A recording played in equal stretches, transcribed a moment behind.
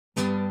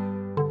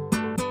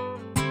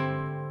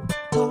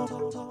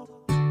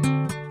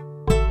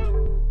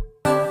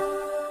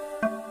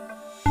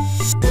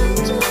Hey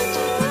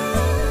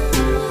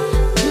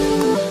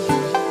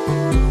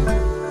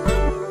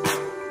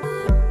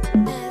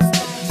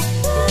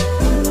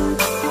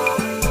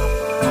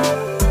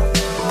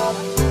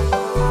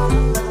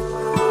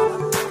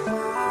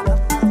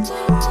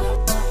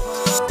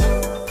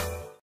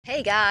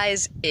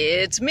guys,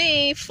 it's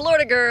me,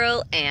 Florida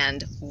Girl,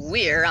 and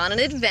we're on an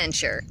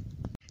adventure.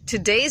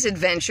 Today's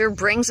adventure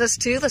brings us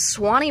to the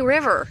Swanee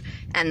River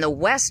and the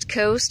west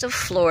coast of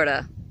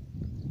Florida.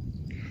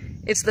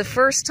 It's the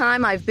first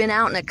time I've been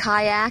out in a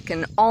kayak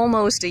in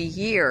almost a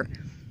year.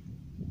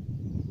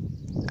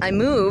 I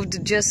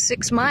moved just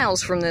 6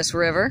 miles from this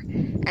river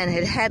and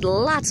had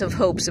lots of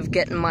hopes of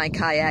getting my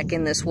kayak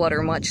in this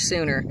water much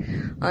sooner.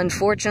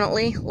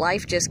 Unfortunately,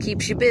 life just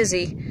keeps you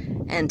busy.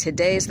 And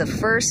today's the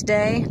first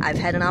day I've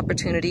had an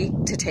opportunity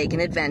to take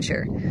an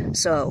adventure.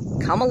 So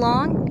come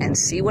along and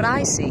see what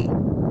I see.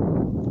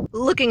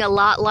 Looking a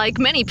lot like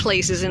many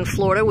places in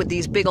Florida with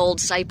these big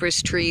old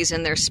cypress trees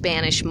and their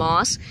Spanish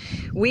moss,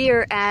 we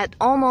are at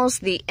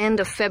almost the end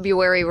of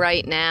February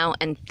right now,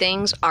 and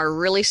things are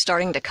really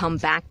starting to come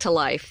back to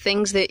life.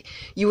 Things that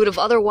you would have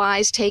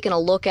otherwise taken a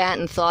look at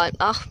and thought,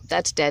 oh,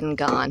 that's dead and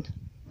gone.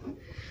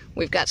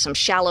 We've got some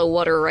shallow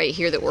water right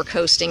here that we're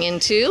coasting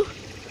into.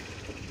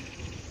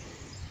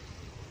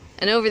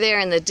 And over there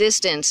in the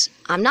distance,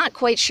 I'm not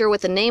quite sure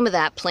what the name of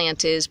that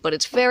plant is, but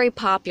it's very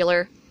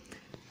popular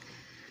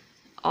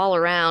all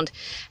around.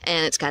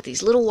 And it's got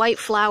these little white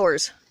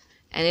flowers,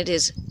 and it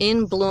is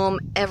in bloom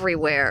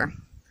everywhere.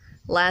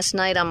 Last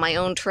night on my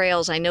own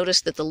trails, I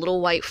noticed that the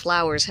little white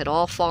flowers had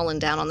all fallen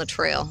down on the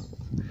trail,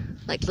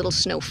 like little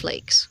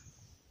snowflakes.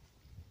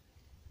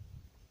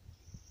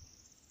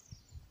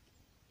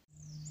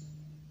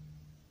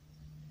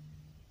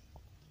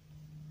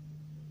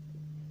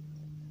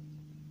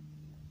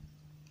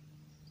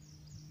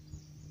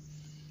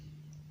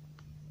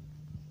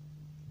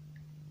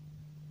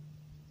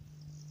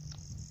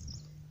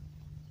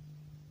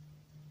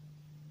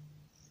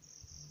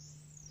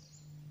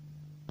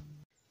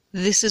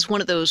 This is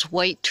one of those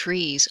white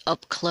trees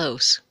up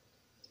close.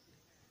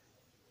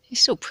 He's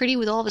so pretty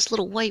with all his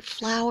little white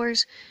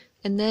flowers.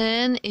 And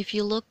then if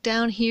you look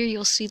down here,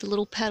 you'll see the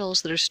little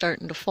petals that are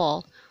starting to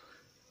fall.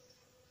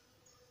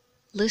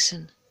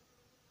 Listen,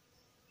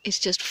 it's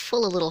just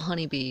full of little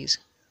honeybees.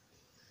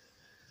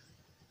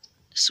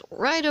 So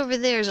right over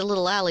there is a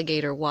little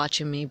alligator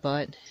watching me,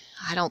 but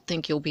I don't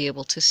think you'll be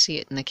able to see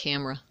it in the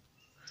camera.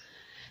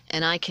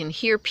 And I can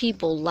hear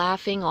people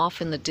laughing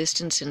off in the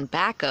distance in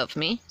back of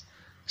me.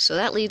 So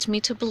that leads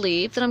me to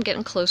believe that I'm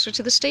getting closer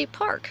to the state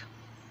park.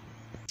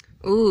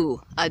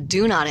 Ooh, a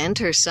do not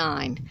enter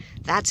sign.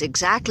 That's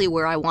exactly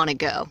where I want to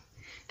go.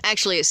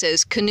 Actually, it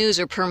says canoes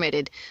are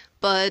permitted,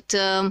 but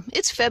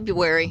it's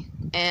February,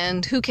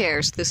 and who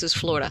cares? This is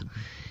Florida.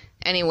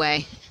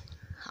 Anyway,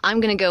 I'm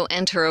going to go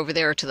enter over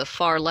there to the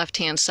far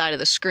left-hand side of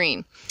the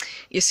screen.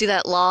 You see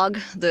that log,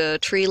 the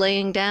tree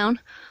laying down?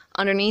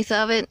 Underneath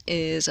of it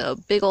is a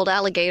big old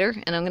alligator,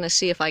 and I'm going to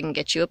see if I can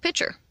get you a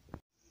picture.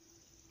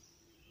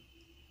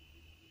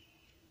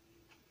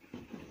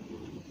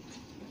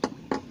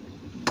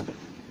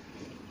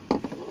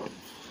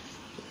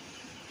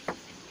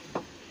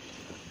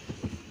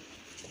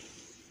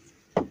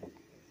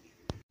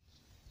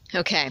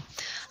 Okay,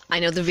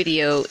 I know the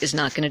video is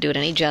not going to do it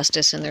any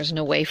justice and there's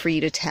no way for you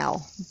to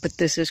tell, but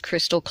this is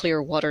crystal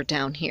clear water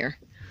down here.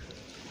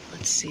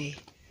 Let's see,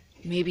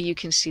 maybe you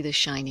can see the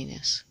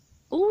shininess.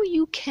 Oh,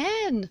 you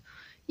can!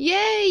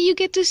 Yay, you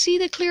get to see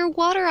the clear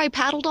water. I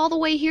paddled all the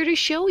way here to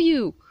show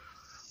you.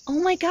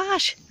 Oh my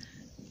gosh,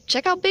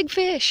 check out big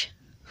fish.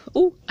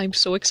 Oh, I'm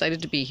so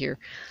excited to be here.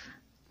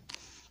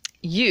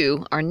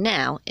 You are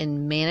now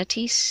in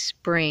Manatee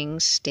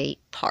Springs State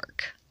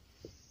Park.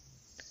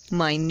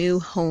 My new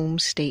home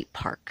state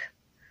park.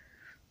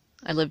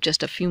 I live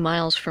just a few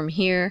miles from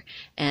here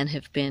and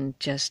have been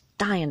just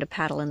dying to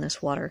paddle in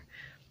this water.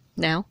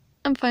 Now,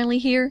 I'm finally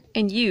here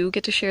and you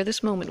get to share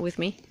this moment with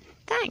me.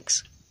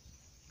 Thanks.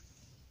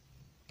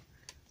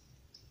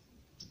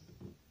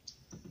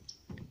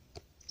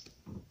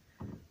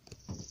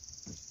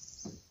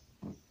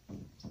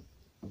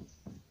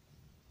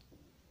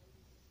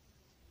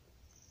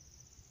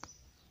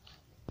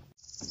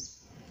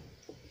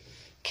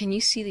 Can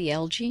you see the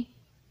algae?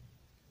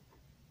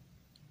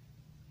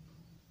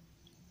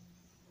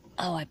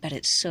 Oh, I bet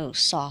it's so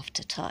soft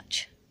to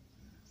touch.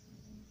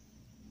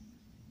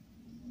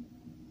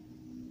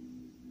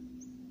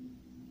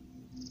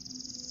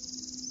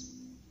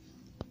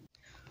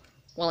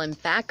 Well, in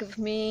back of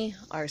me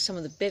are some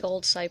of the big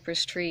old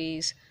cypress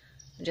trees,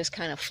 just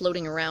kind of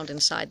floating around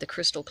inside the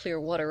crystal clear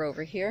water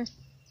over here,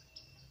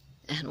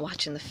 and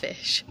watching the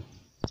fish.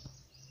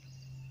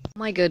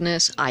 My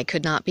goodness, I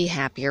could not be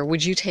happier.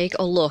 Would you take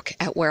a look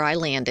at where I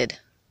landed?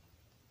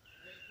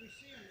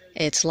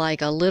 It's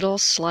like a little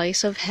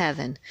slice of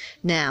heaven.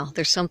 Now,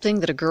 there's something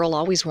that a girl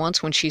always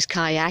wants when she's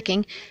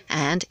kayaking,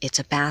 and it's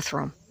a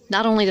bathroom.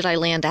 Not only did I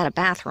land at a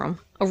bathroom,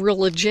 a real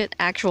legit,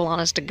 actual,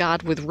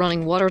 honest-to-God with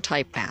running water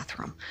type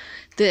bathroom.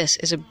 This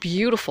is a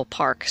beautiful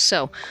park.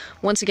 So,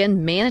 once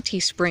again,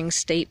 Manatee Springs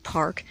State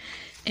Park.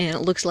 And it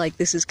looks like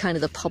this is kind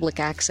of the public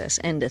access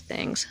end of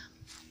things.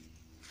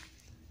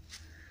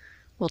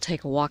 We'll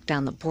take a walk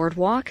down the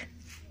boardwalk.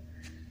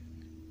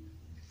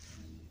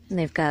 And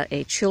they've got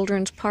a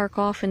children's park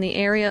off in the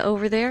area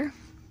over there.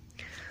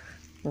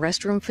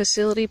 Restroom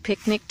facility,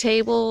 picnic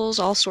tables,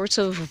 all sorts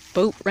of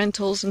boat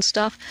rentals and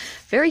stuff.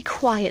 Very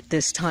quiet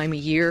this time of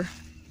year.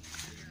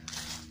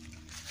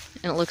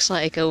 And it looks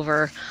like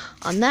over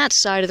on that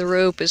side of the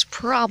rope is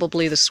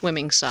probably the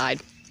swimming side.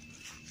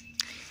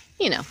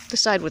 You know, the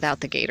side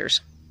without the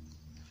gators.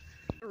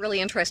 A really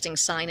interesting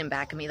sign in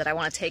back of me that I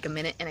want to take a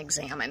minute and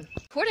examine.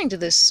 According to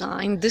this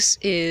sign, this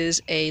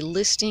is a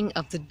listing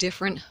of the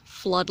different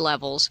flood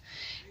levels.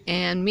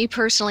 And me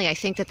personally, I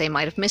think that they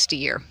might have missed a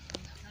year.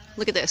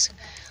 Look at this.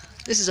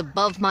 This is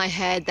above my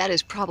head. That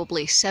is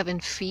probably 7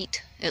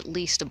 feet at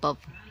least above,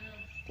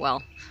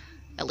 well,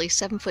 at least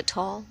 7 foot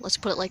tall. Let's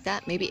put it like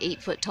that. Maybe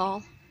 8 foot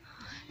tall.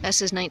 That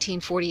says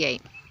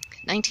 1948.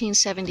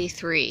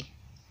 1973.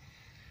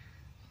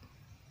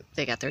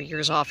 They got their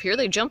years off here.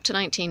 They jumped to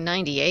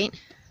 1998.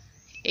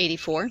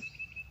 84.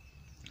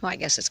 Well, I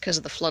guess it's because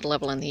of the flood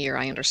level in the year,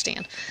 I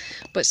understand.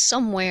 But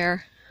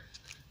somewhere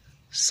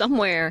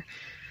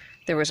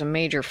there was a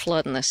major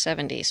flood in the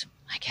 70s.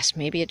 I guess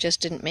maybe it just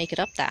didn't make it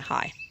up that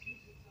high.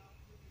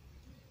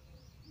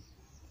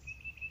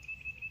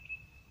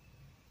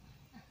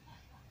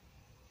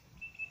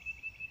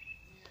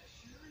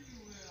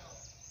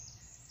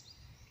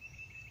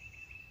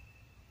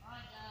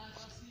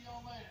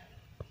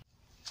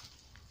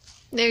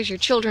 There's your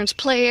children's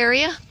play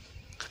area.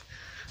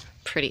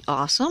 Pretty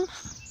awesome.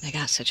 They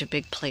got such a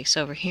big place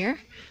over here.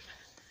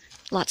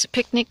 Lots of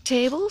picnic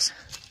tables.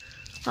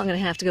 I'm gonna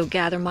have to go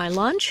gather my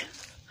lunch.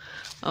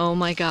 Oh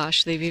my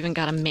gosh, they've even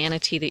got a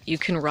manatee that you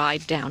can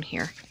ride down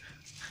here.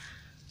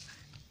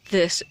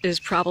 This is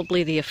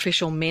probably the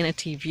official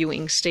manatee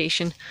viewing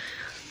station.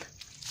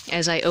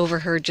 As I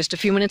overheard just a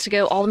few minutes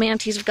ago, all the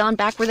manatees have gone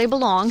back where they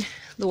belong.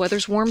 The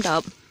weather's warmed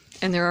up,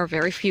 and there are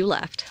very few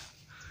left.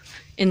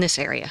 In this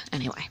area,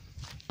 anyway.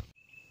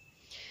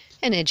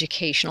 An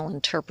educational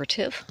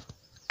interpretive.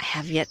 I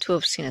have yet to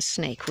have seen a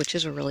snake, which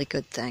is a really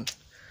good thing.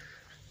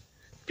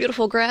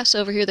 Beautiful grass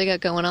over here they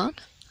got going on.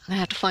 I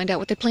have to find out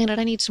what they planted.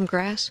 I need some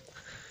grass.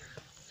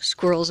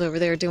 Squirrels over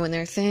there doing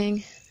their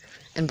thing.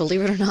 And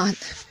believe it or not,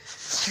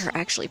 there are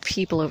actually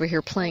people over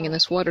here playing in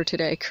this water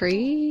today.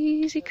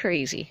 Crazy,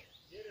 crazy.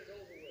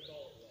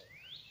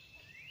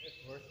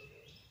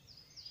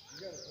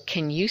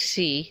 Can you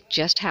see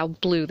just how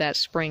blue that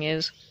spring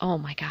is? Oh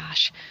my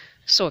gosh,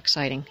 so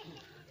exciting.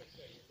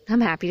 I'm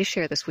happy to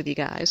share this with you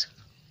guys.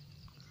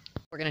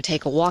 We're going to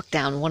take a walk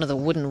down one of the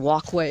wooden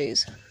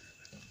walkways.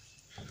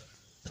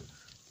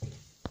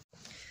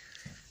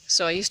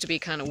 So I used to be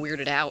kind of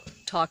weirded out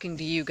talking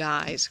to you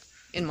guys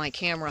in my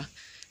camera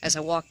as I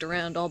walked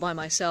around all by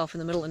myself in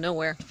the middle of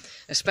nowhere,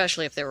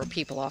 especially if there were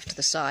people off to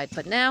the side.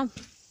 But now,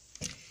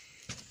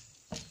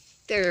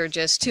 there are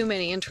just too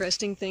many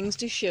interesting things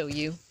to show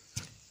you.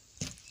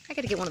 I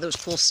gotta get one of those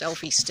cool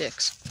selfie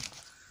sticks.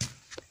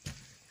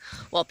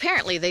 Well,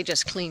 apparently they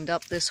just cleaned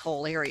up this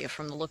whole area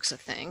from the looks of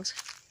things.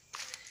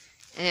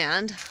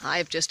 And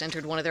I've just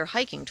entered one of their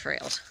hiking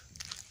trails.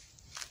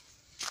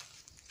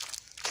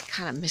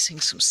 Kind of missing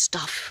some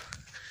stuff.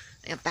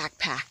 A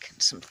backpack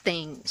and some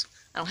things.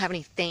 I don't have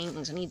any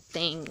things. I need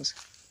things.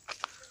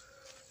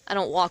 I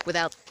don't walk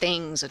without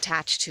things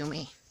attached to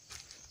me.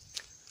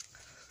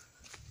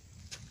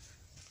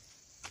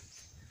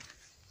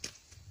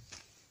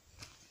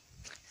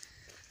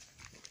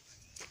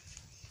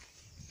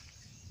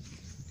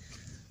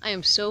 I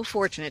am so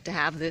fortunate to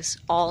have this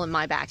all in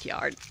my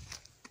backyard.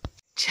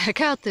 Check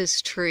out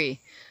this tree.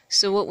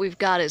 So what we've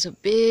got is a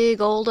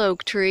big old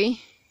oak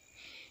tree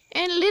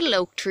and a little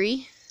oak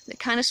tree that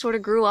kind of sort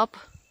of grew up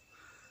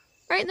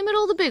right in the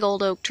middle of the big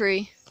old oak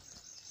tree.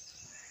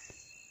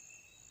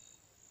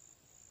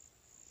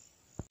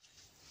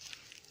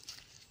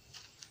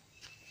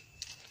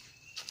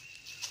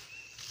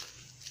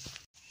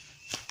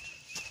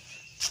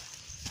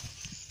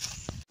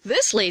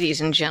 This, ladies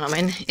and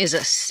gentlemen, is a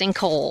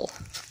sinkhole.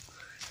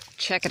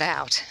 Check it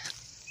out.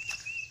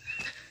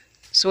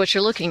 So what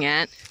you're looking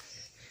at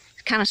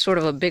is kind of sort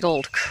of a big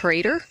old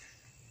crater.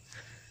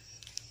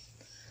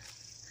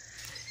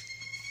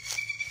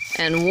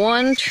 And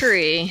one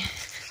tree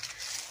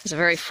is a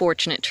very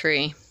fortunate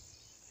tree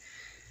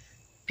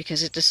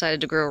because it decided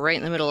to grow right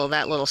in the middle of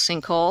that little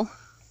sinkhole.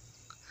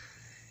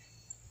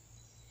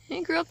 And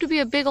it grew up to be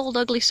a big old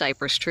ugly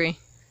cypress tree.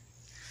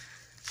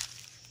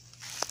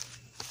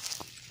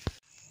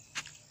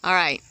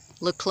 Alright,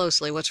 look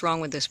closely. What's wrong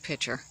with this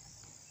picture?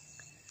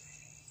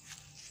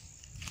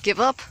 Give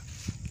up?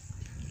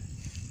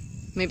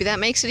 Maybe that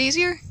makes it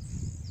easier?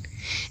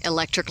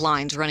 Electric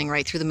lines running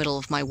right through the middle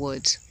of my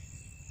woods.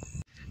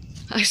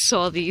 I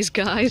saw these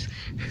guys.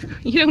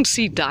 You don't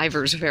see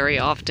divers very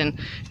often,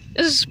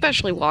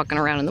 especially walking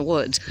around in the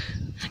woods.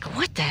 I go,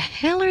 what the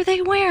hell are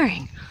they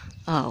wearing?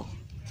 Oh,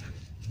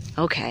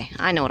 okay,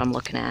 I know what I'm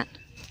looking at.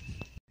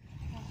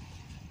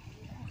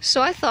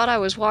 So I thought I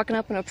was walking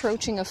up and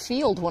approaching a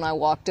field when I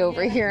walked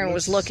over here and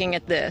was looking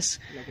at this.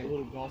 Like a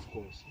little golf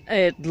course.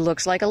 It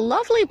looks like a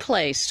lovely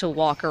place to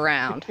walk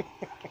around.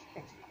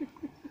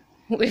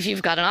 If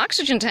you've got an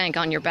oxygen tank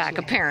on your back,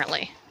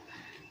 apparently.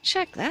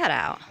 Check that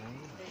out.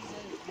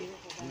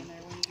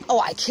 Oh,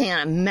 I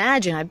can't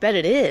imagine. I bet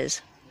it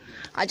is.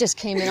 I just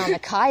came in on the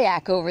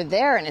kayak over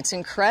there, and it's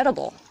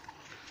incredible.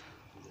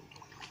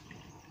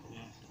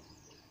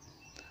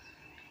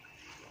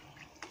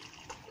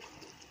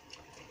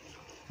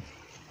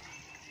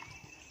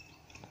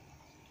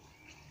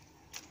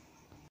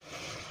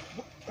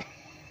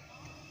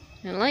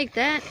 And like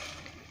that,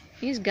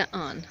 he's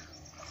gone.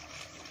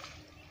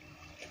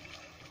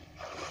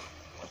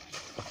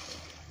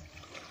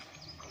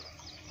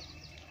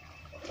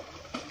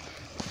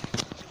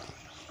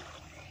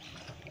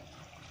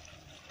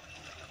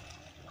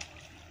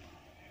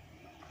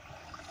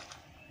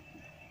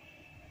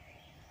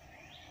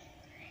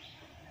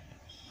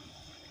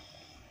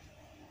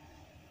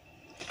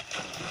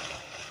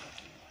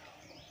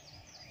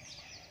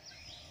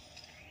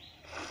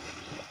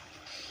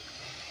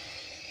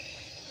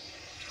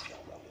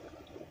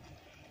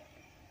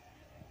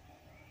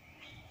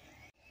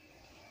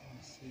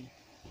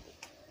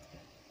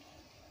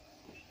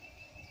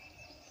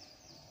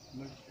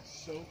 Look,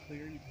 it's so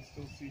clear you can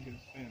still see his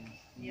fins.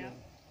 Yep.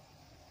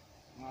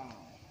 Wow.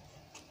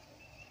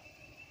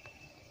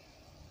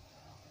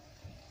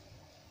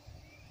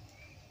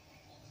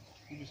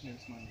 He just made a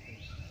smiley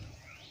face.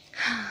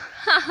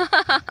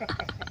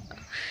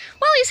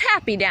 Well, he's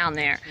happy down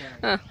there.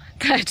 Right.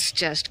 That's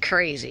just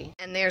crazy.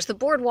 And there's the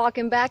boardwalk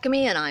in back of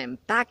me, and I am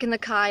back in the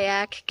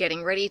kayak,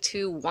 getting ready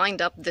to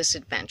wind up this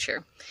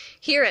adventure.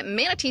 Here at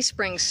Manatee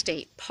Springs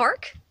State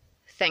Park.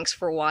 Thanks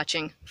for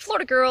watching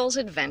Florida Girls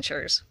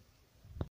Adventures.